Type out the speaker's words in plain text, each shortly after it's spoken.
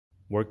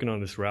working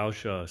on this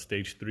Roush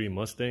Stage 3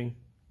 Mustang.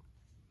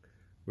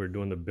 We're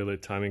doing the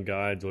billet timing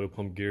guides, oil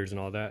pump gears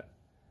and all that.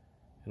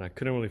 And I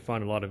couldn't really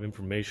find a lot of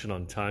information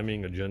on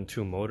timing a Gen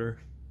 2 motor.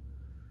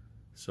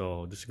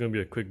 So this is going to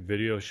be a quick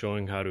video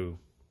showing how to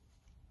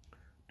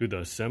do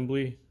the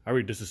assembly. I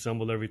already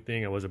disassembled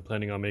everything. I wasn't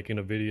planning on making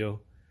a video,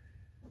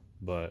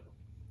 but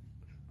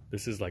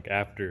this is like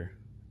after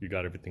you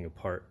got everything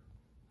apart.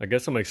 I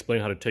guess I'm going to explain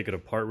how to take it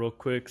apart real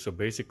quick. So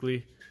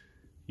basically,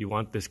 you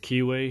want this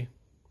keyway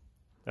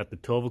at the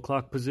 12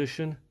 o'clock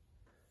position,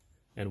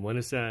 and when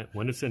it's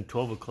in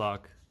 12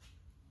 o'clock,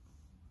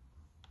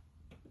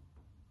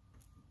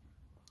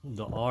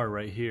 the R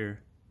right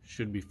here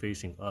should be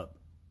facing up,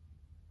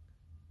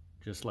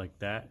 just like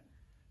that.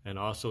 And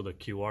also the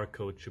QR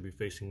code should be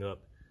facing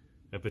up.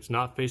 If it's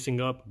not facing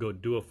up, go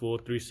do a full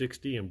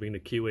 360 and bring the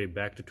keyway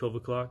back to 12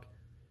 o'clock,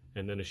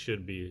 and then it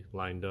should be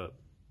lined up.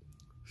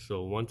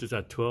 So once it's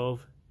at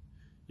 12,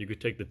 you could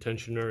take the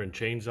tensioner and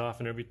chains off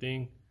and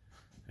everything,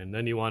 and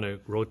then you want to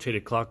rotate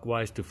it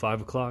clockwise to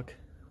 5 o'clock,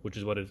 which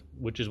is what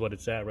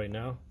it's at right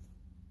now.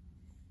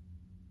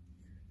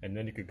 And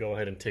then you could go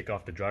ahead and take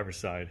off the driver's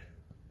side.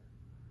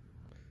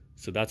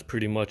 So that's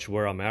pretty much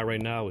where I'm at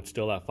right now. It's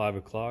still at 5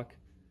 o'clock,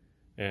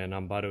 and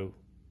I'm about to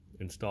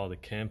install the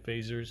cam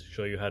phasers,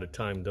 show you how to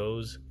time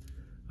those.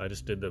 I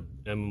just did the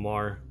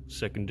MMR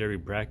secondary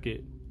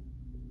bracket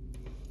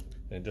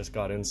and just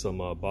got in some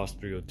Boss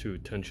 302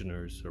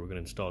 tensioners, so we're going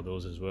to install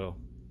those as well.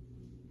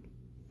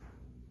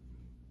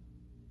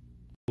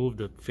 Move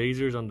the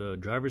phasers on the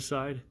driver's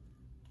side.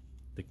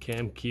 The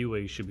cam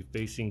keyway should be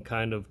facing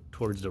kind of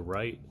towards the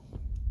right,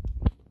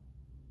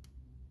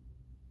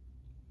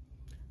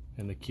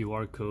 and the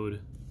QR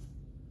code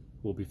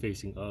will be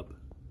facing up.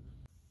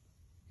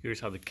 Here's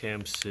how the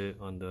cams sit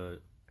on the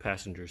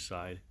passenger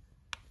side.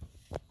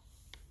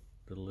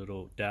 The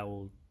little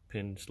dowel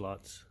pin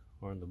slots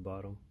are on the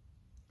bottom.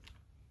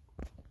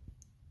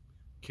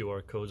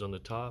 QR codes on the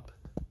top.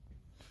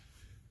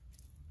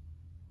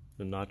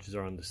 The notches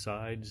are on the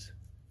sides,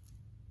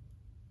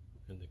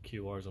 and the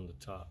QR's on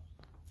the top.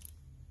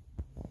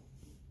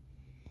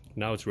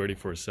 Now it's ready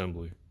for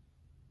assembly.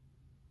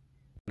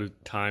 To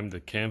time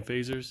the cam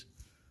phasers.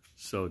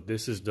 So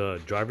this is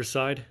the driver's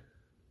side.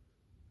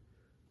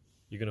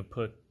 You're gonna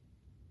put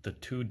the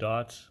 2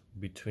 dots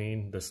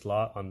between the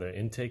slot on the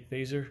intake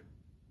phaser,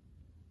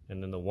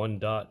 and then the 1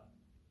 dot,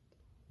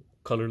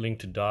 color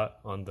linked dot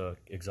on the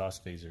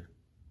exhaust phaser.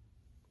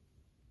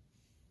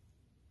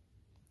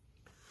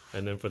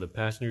 And then for the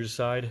passenger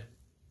side,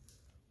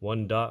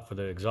 1 dot for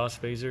the exhaust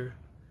phaser,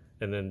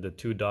 and then the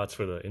 2 dots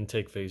for the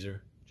intake phaser,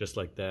 just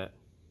like that.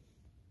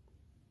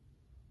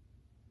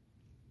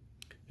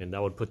 And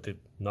that would put the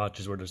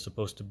notches where they're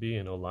supposed to be,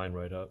 and it'll line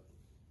right up.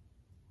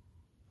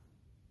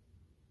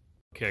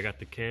 Okay, I got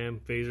the cam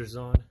phasers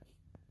on.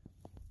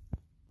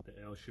 The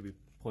L should be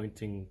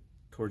pointing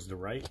towards the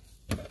right.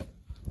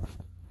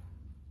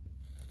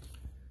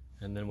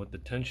 And then with the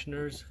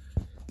tensioners,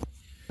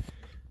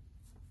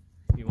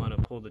 you want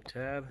to pull the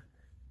tab,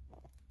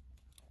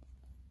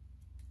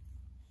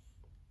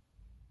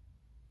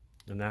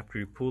 and after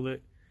you pull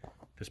it,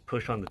 just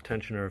push on the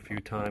tensioner a few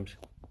times.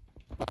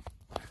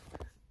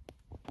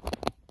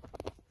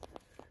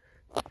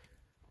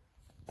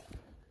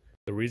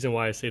 The reason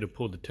why I say to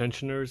pull the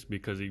tensioners,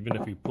 because even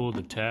if you pull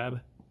the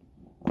tab,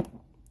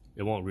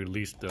 it won't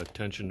release the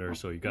tensioner,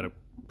 so you got to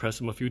press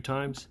them a few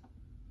times.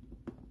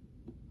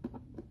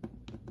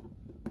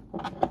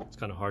 It's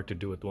kind of hard to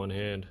do with one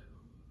hand.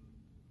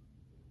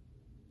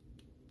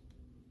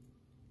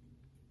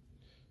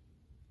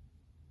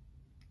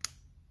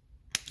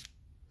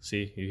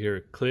 See, you hear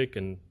it click,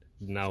 and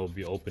now it'll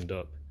be opened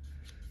up.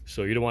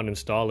 So you don't want to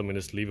install them and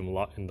just leave them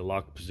in the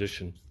locked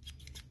position.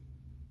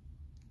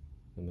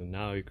 And then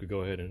now you could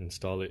go ahead and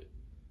install it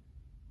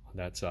on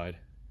that side.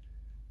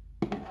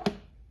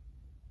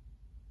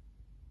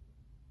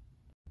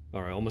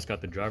 Alright, almost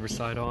got the driver's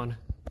side on.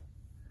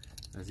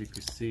 As you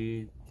can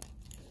see,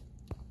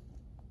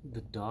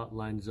 the dot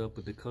lines up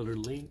with the color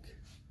link,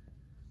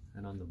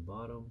 and on the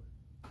bottom,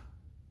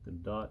 the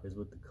dot is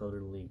with the color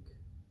link.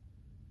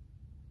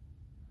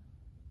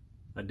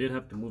 I did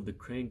have to move the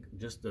crank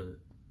just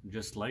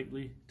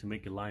slightly to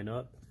make it line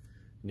up,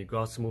 and you can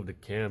also move the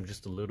cam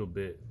just a little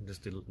bit,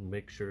 just to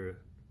make sure.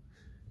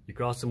 You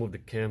can also move the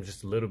cam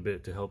just a little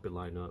bit to help it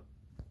line up.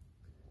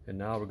 And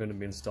now we're going to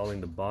be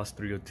installing the Boss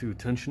 302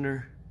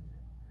 tensioner.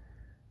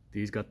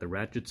 These got the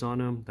ratchets on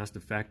them. That's the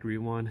factory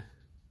one,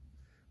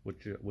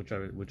 which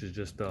is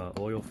just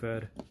oil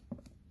fed.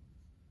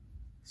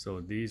 So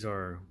these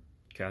are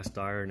cast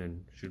iron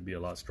and should be a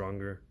lot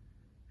stronger,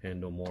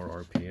 handle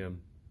more RPM.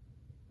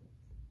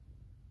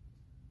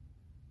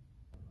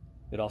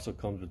 It also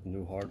comes with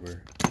new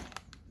hardware.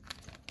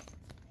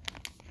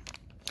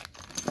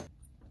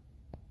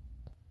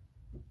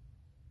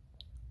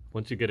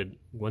 Once you get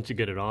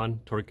it on,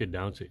 torque it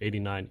down to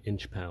 89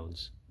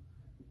 inch-pounds.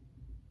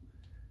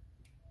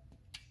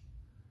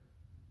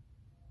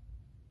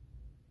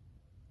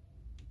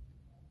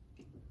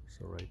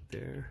 So right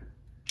there.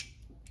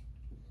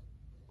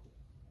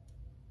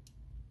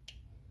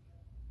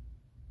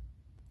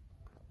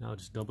 Now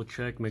just double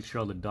check, make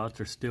sure all the dots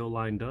are still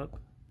lined up.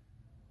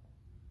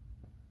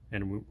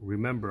 And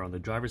remember, on the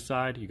driver's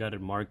side, you got to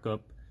mark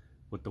up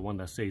with the one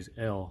that says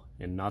L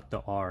and not the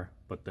R,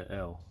 but the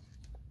L.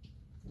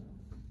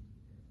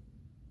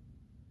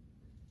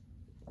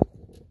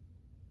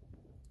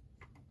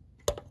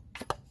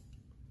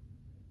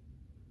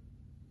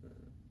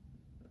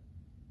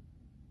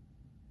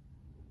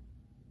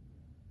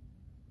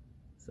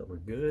 So we're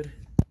good.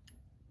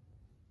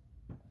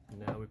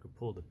 Now we can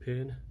pull the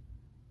pin.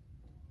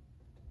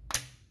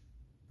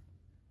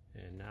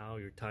 And now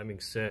your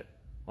timing's set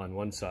on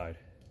one side.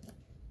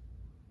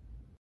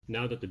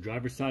 Now that the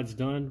driver's side's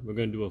done, we're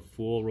going to do a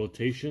full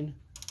rotation.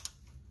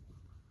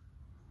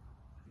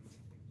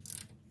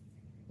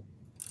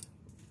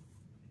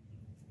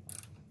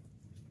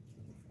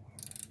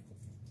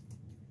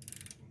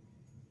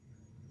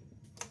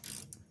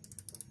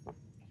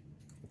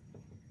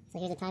 So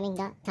here's the timing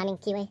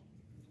keyway.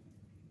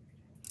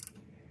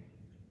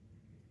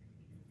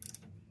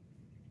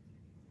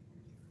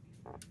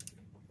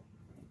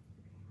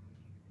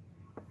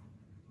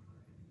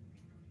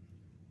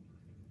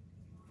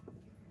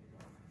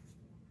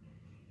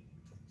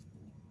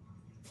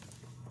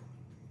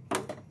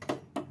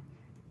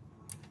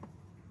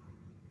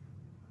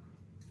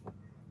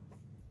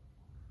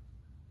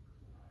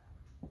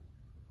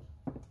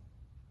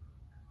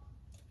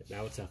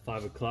 Now it's at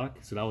 5 o'clock,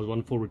 so that was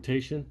one full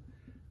rotation.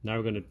 Now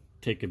we're going to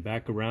take it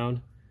back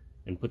around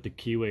and put the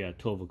keyway at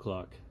 12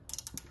 o'clock.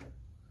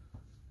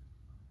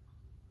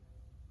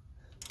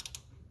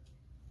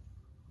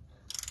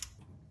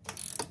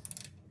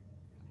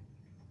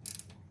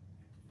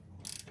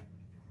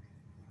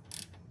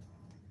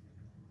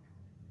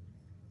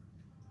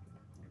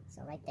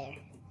 So right there.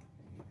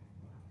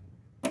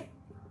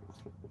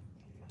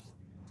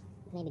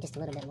 Maybe just a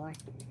little bit more.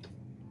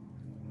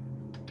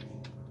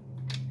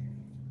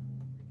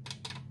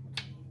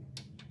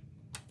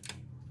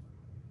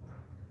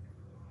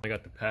 I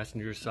got the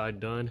passenger side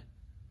done.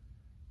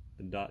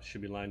 The dot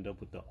should be lined up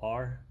with the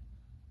R.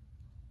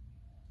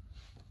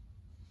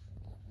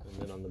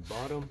 And then on the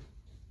bottom,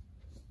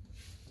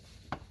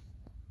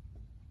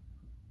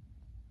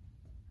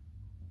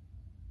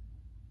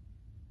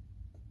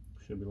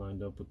 should be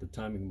lined up with the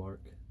timing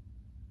mark.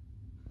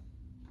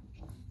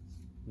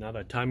 Now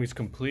that timing's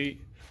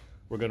complete,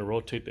 we're going to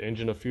rotate the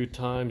engine a few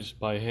times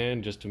by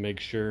hand just to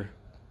make sure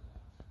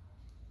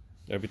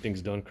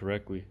everything's done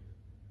correctly.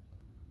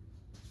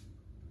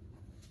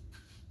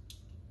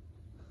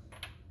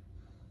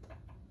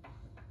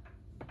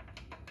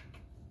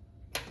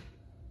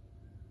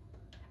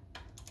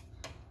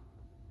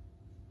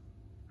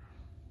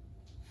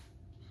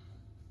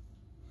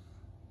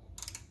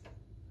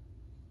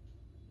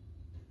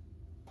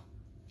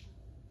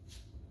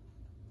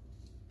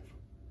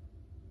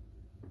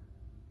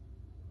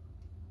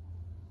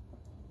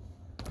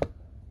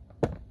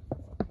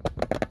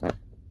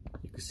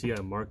 See,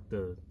 I marked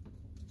the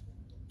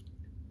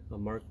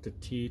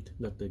teeth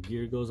that the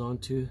gear goes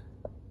onto.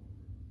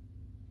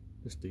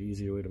 Just the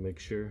easier way to make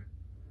sure.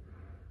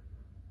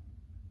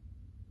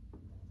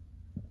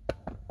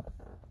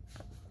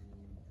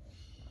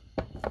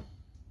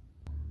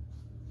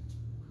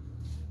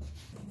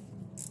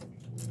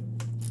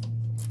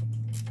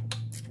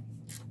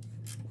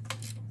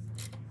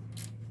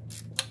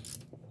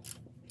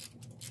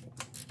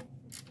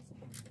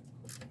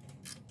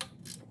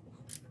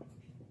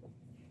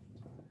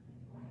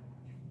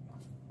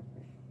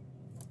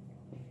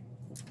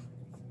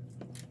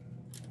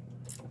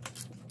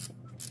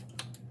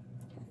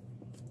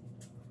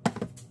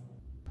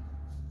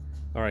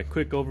 Alright,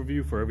 quick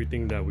overview for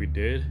everything that we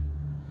did.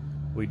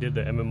 We did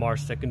the MMR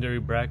secondary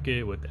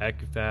bracket with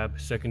AccuFab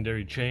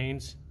secondary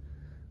chains,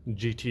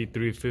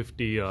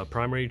 GT350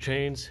 primary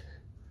chains.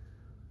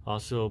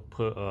 Also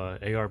put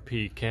ARP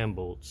cam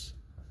bolts,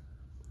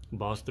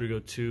 Boss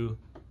 302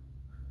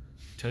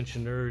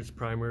 tensioners,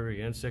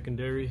 primary and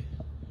secondary.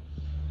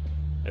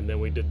 And then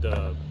we did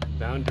the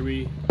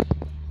boundary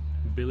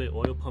billet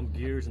oil pump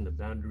gears and the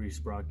boundary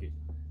sprocket.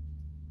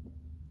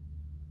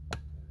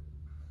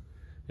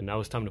 And now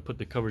it's time to put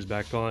the covers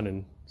back on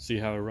and see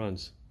how it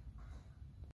runs.